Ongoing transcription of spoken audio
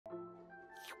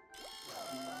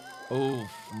Oh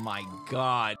my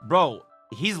god. Bro,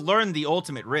 he's learned the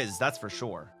ultimate Riz, that's for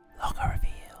sure. Longer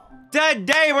reveal.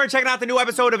 Today, we're checking out the new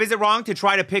episode of Is It Wrong to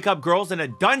try to pick up girls in a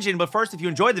dungeon. But first, if you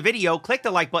enjoyed the video, click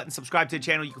the like button, subscribe to the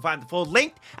channel. You can find the full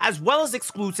link, as well as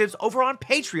exclusives over on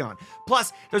Patreon.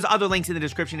 Plus, there's other links in the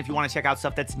description if you want to check out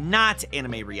stuff that's not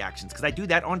anime reactions, because I do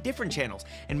that on different channels.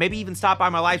 And maybe even stop by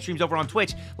my live streams over on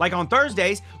Twitch. Like on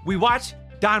Thursdays, we watch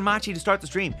DanMachi to start the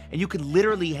stream. And you can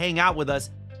literally hang out with us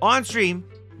on stream,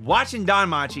 watching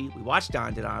DanMachi. We watch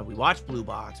Dan, we watch Blue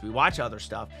Box, we watch other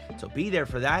stuff. So be there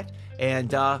for that.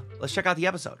 And let's check out the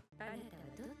episode.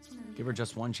 Give her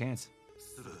just one chance.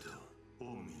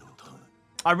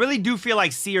 I really do feel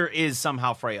like Seer is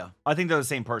somehow Freya. I think they're the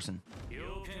same person.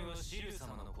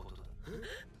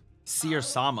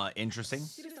 Seer-sama, interesting.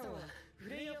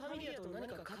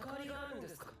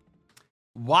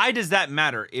 Why does that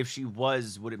matter? If she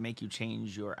was, would it make you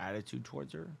change your attitude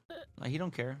towards her? Like, he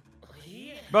don't care.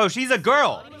 Bro, she's a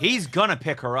girl. He's gonna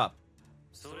pick her up.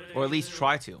 Or at least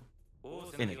try to.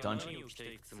 In a dungeon.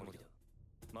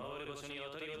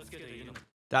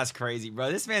 That's crazy, bro.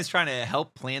 This man's trying to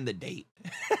help plan the date.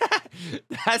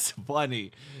 That's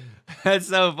funny. That's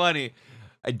so funny.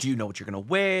 Do you know what you're gonna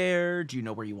wear? Do you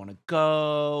know where you want to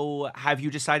go? Have you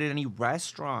decided any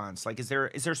restaurants? Like, is there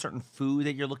certain food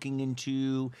that you're looking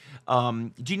into?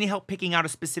 Do you need help picking out a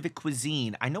specific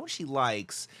cuisine? I know what she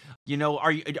likes. You know,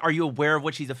 are you aware of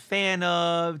what she's a fan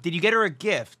of? Did you get her a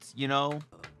gift? You know.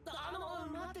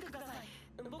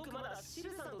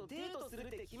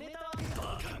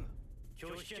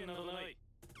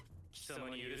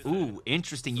 Ooh,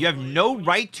 interesting. You have no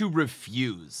right to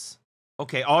refuse.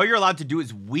 Okay, all you're allowed to do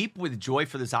is weep with joy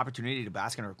for this opportunity to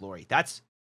bask in her glory.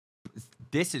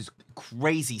 This is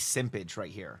crazy simpage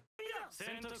right here.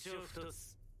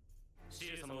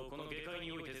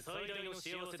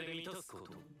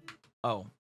 Oh,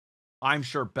 I'm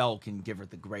sure Bell can give her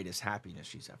the greatest happiness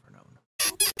she's ever known.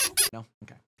 No?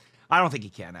 Okay. I don't think he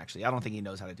can, actually. I don't think he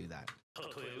knows how to do that.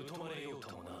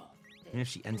 Even if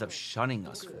she ends up shunning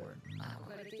us for it.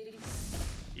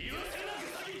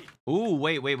 Ooh,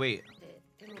 wait.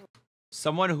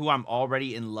 Someone who I'm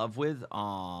already in love with?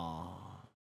 Aww.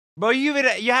 Bro, you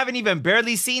haven't even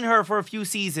barely seen her for a few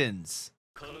seasons.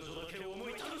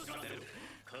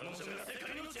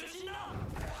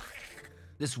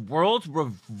 This world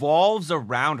revolves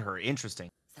around her. Interesting.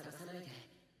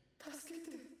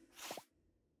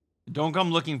 Don't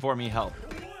come looking for me, help.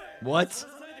 What?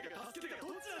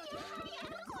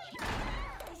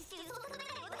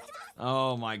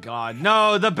 Oh my god.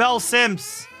 No, the Bell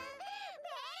Simps!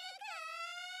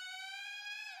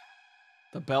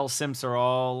 The Bell Simps are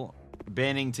all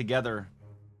banding together.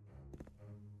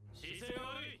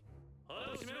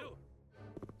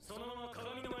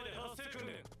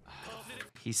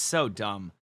 He's so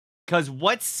dumb. Because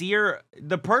what Seer...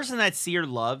 The person that Seer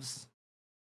loves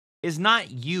is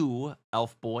not you,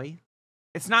 elf boy.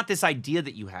 It's not this idea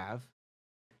that you have.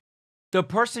 The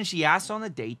person she asked on the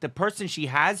date, the person she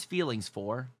has feelings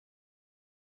for,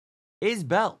 is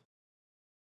Belle.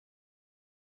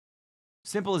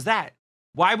 Simple as that.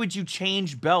 Why would you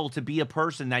change Belle to be a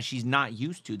person that she's not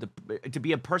used to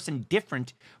be a person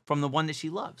different from the one that she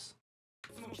loves?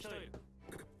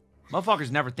 Motherfuckers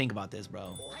never think about this,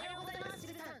 bro.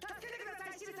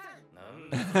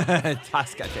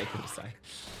 Tasca, take him aside.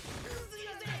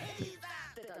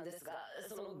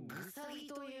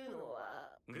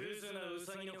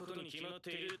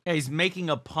 Yeah, he's making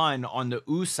a pun on the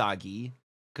Usagi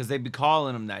because they be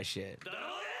calling him that shit.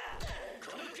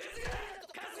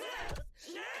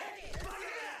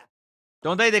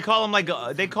 Don't they? They call him like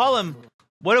they call him.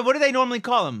 What do they normally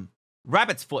call him?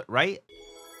 Rabbit's foot, right?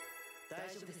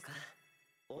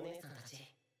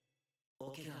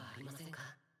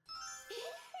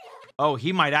 Oh,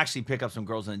 he might actually pick up some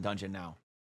girls in the dungeon now.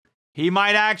 He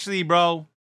might actually, bro.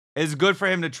 It's good for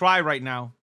him to try right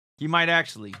now. He might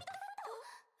actually.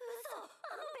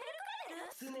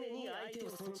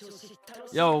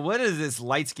 Yo, what is this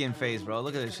light skin face, bro?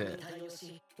 Look at this shit.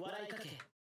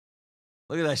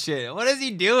 Look at that shit. What is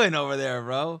he doing over there,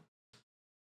 bro?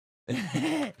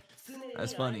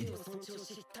 That's funny.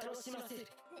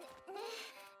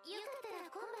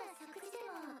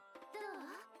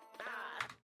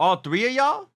 All three of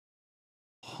y'all?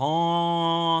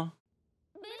 Huh?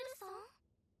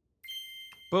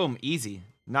 Boom, easy.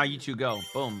 Now you two go.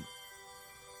 Boom.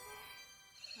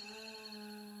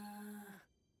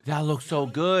 That looks so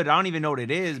good. I don't even know what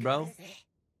it is, bro.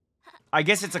 I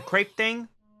guess it's a crepe thing.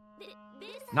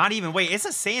 Not even. Wait, it's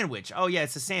a sandwich. Oh, yeah,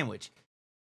 it's a sandwich.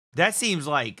 That seems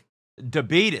like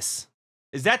diabetes.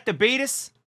 Is that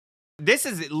diabetes? this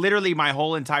is literally my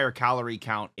whole entire calorie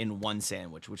count in one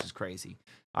sandwich, which is crazy.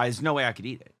 There's no way I could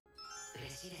eat it.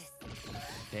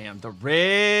 Damn, the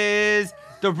Riz.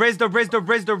 The Riz, the Riz, the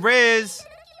Riz, the Riz.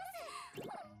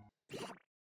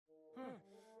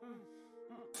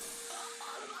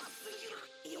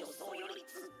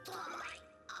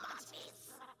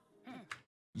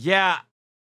 Yeah,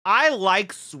 I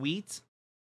like sweets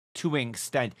to an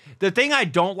extent. The thing I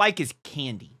don't like is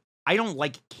candy. I don't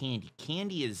like candy.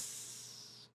 Candy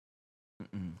is...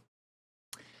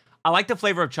 I like the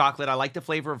flavor of chocolate. I like the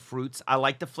flavor of fruits. I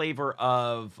like the flavor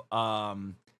of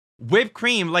whipped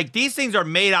cream. Like, these things are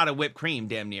made out of whipped cream,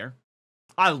 damn near.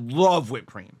 I love whipped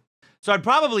cream. So I'd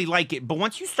probably like it. But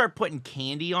once you start putting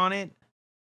candy on it,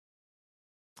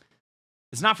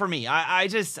 it's not for me. I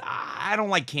don't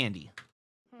like candy.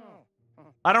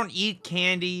 I don't eat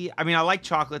candy. I mean, I like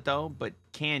chocolate, though. But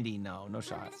candy, no. No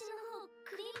shots.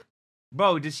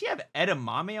 Bro, does she have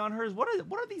edamame on hers? What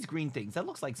are these green things? That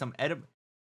looks like some edamame.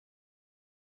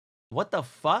 What the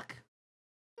fuck?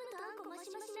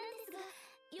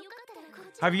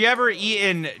 Have you ever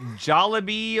eaten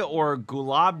jalebi or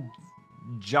gulab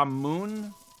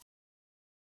jamun?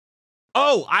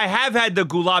 Oh, I have had the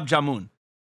gulab jamun.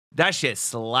 That shit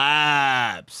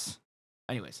slaps.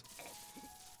 Anyways.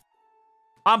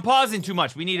 I'm pausing too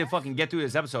much. We need to fucking get through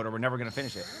this episode or we're never gonna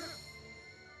finish it.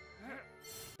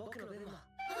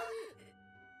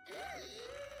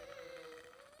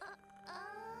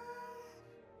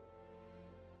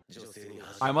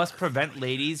 I must prevent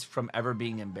ladies from ever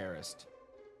being embarrassed.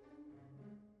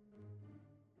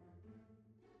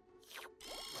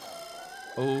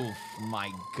 Oh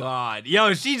my god.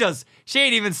 Yo, she ain't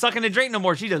even sucking the drink no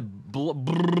more. She just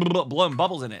blowing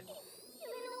bubbles in it.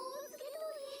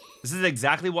 This is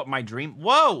exactly what my dream...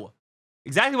 Whoa!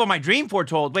 Exactly what my dream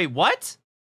foretold. Wait, what?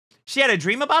 She had a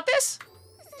dream about this?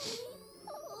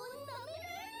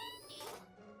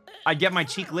 I get my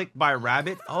cheek licked by a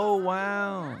rabbit? Oh,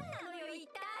 wow.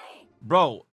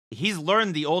 Bro, he's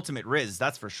learned the ultimate Riz,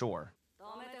 that's for sure.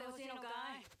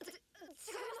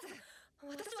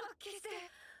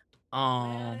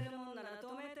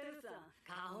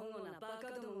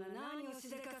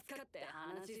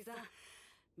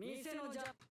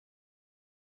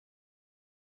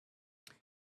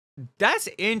 That's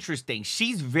interesting.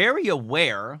 She's very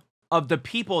aware of the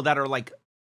people that are like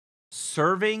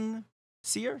serving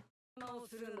Seer.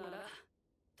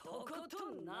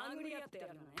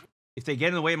 If they get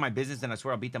in the way of my business, then I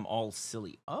swear I'll beat them all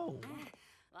silly. Oh.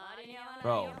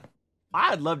 Bro,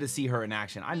 I'd love to see her in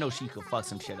action. I know she could fuck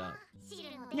some shit up.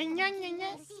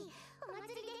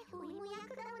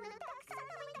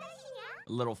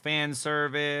 Little fan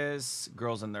service.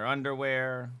 Girls in their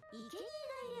underwear.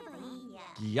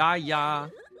 Yeah, yeah.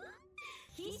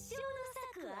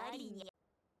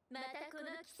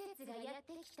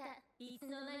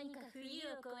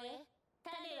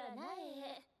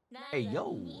 Hey,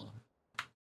 yo.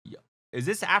 Is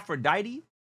this Aphrodite?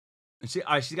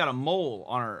 She's got a mole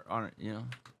on her, you know.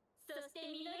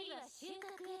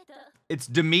 It's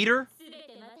Demeter?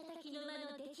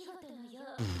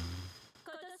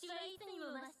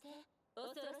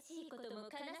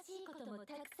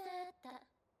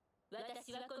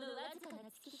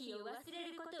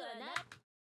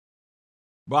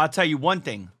 Bro, I'll tell you one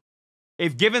thing.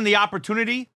 If given the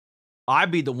opportunity,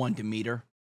 I'd be the one to meet her.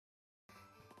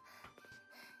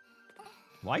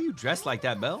 Why are you dressed like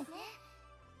that, Belle?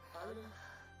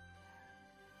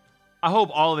 I hope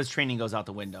all of his training goes out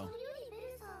the window.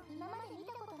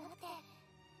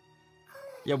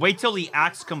 Yeah, wait till he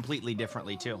acts completely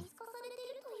differently, too.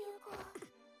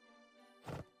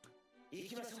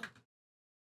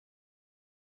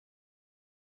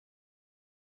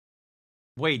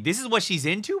 Wait, this is what she's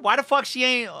into? Why the fuck she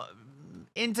ain't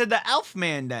into the elf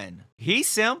man then? He's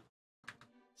sim.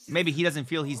 Maybe he doesn't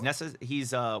feel he's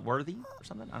worthy or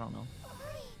something. I don't know.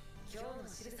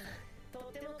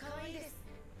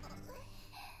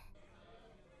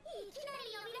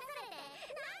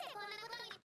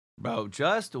 Bro,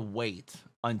 just wait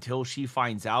until she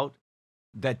finds out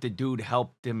that the dude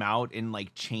helped him out and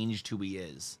like changed who he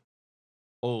is.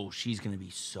 Oh, she's gonna be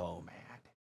so mad.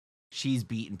 She's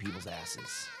beating people's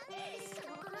asses.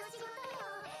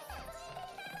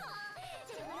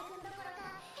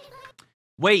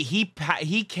 Wait,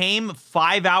 he came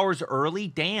 5 hours early?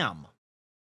 Damn.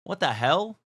 What the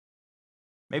hell?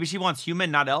 Maybe she wants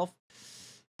human, not elf.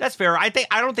 That's fair. I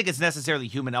don't think it's necessarily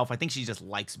human elf. I think she just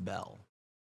likes Belle.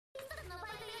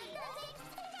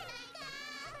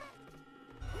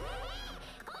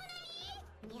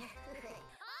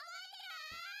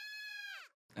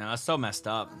 Oh, that's so messed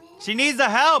up. She needs the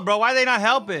help, bro. Why are they not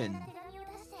helping?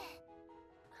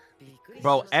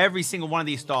 Bro, every single one of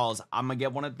these stalls, I'm gonna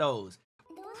get one of those.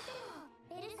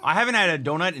 I haven't had a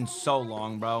donut in so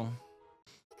long, bro.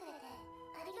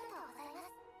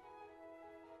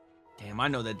 Damn, I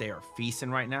know that they are feasting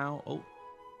right now. Oh.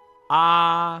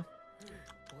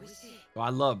 Bro, I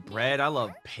love bread. I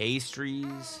love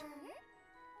pastries.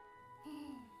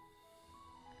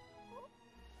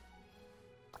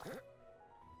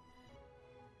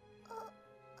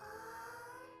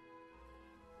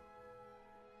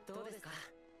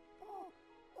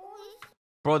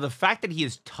 Bro, the fact that he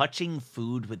is touching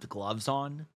food with gloves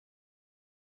on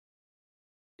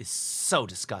is so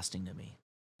disgusting to me.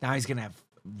 Now he's gonna have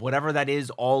whatever that is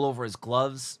all over his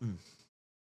gloves.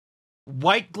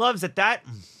 White gloves at that?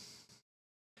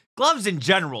 Gloves in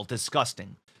general,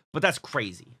 disgusting. But that's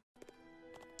crazy.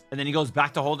 And then he goes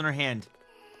back to holding her hand.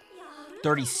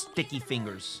 Dirty, sticky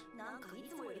fingers.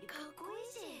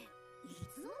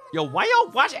 Yo, why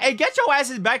y'all watch? Hey, get your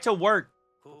asses back to work.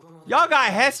 Y'all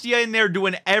got Hestia in there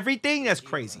doing everything? That's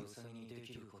crazy.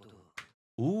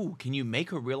 Ooh, can you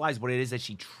make her realize what it is that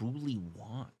she truly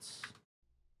wants?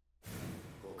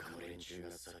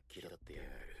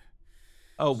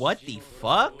 Oh, what the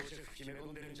fuck?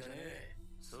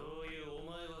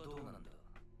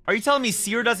 Are you telling me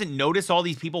Seer doesn't notice all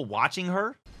these people watching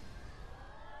her?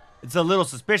 It's a little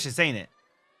suspicious, ain't it?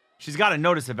 She's got to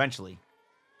notice eventually.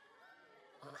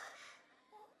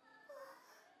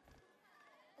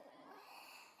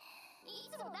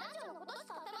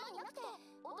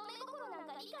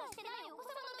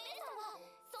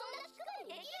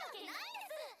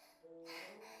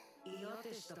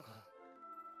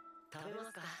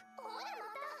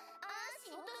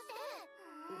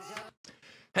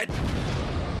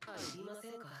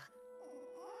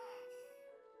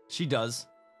 She does.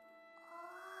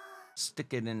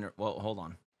 Stick it in her. Well, hold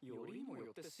on.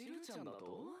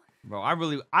 Bro,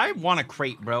 I want a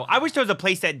crepe, bro. I wish there was a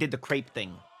place that did the crepe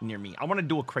thing near me. I want to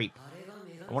do a crepe.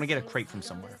 I want to get a crepe from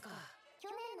somewhere.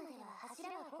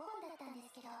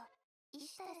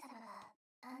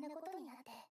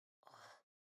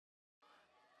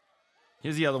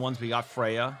 Here's the other ones. We got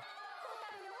Freya.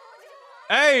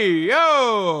 Hey,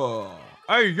 yo!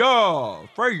 Hey, yo!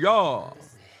 Freya!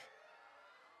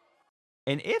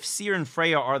 And if Seer and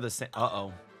Freya are the same...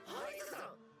 Uh-oh.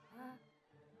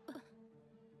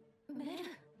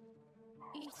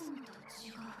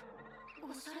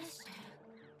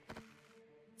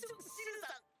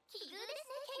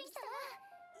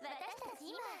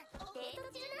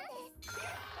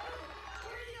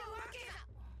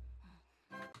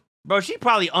 Bro, she's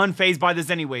probably unfazed by this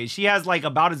anyway. She has, like,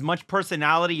 about as much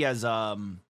personality as,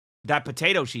 that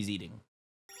potato she's eating.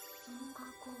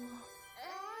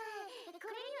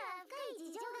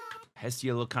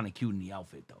 Hestia look kind of cute in the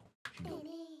outfit, though. She do.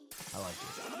 I like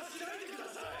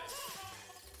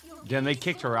it. Damn, they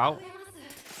kicked her out?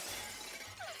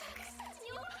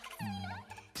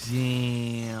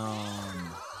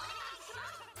 Damn.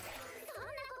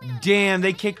 Damn,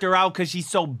 they kicked her out because she's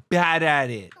so bad at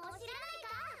it.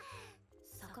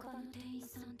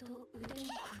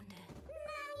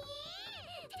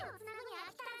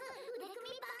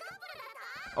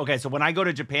 Okay, so when I go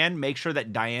to Japan, make sure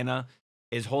that Diana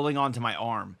is holding on to my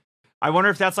arm. I wonder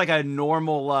if that's like a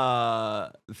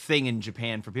normal thing in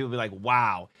Japan for people to be like,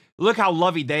 wow, look how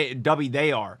lovey-dovey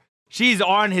they are. She's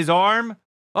on his arm?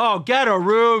 Oh, get a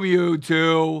room, you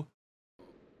two.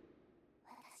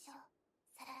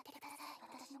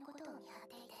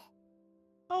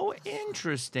 Oh,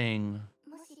 interesting.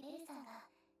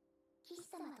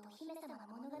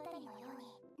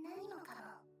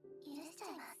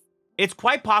 It's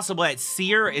quite possible that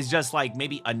Seer is just like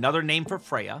maybe another name for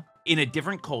Freya in a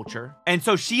different culture. And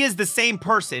so she is the same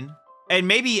person. And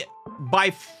maybe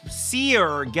by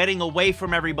Seer getting away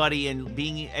from everybody and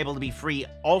being able to be free,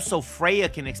 also Freya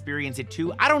can experience it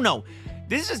too. I don't know.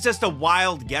 This is just a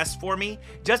wild guess for me,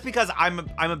 just because I'm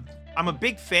a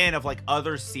big fan of like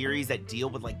other series that deal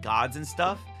with like gods and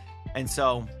stuff. And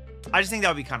so I just think that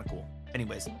would be kind of cool.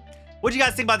 Anyways, what do you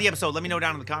guys think about the episode? Let me know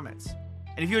down in the comments.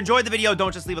 And if you enjoyed the video,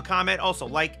 don't just leave a comment. Also,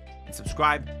 like and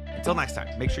subscribe. Until next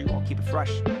time, make sure you all keep it fresh.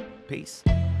 Peace.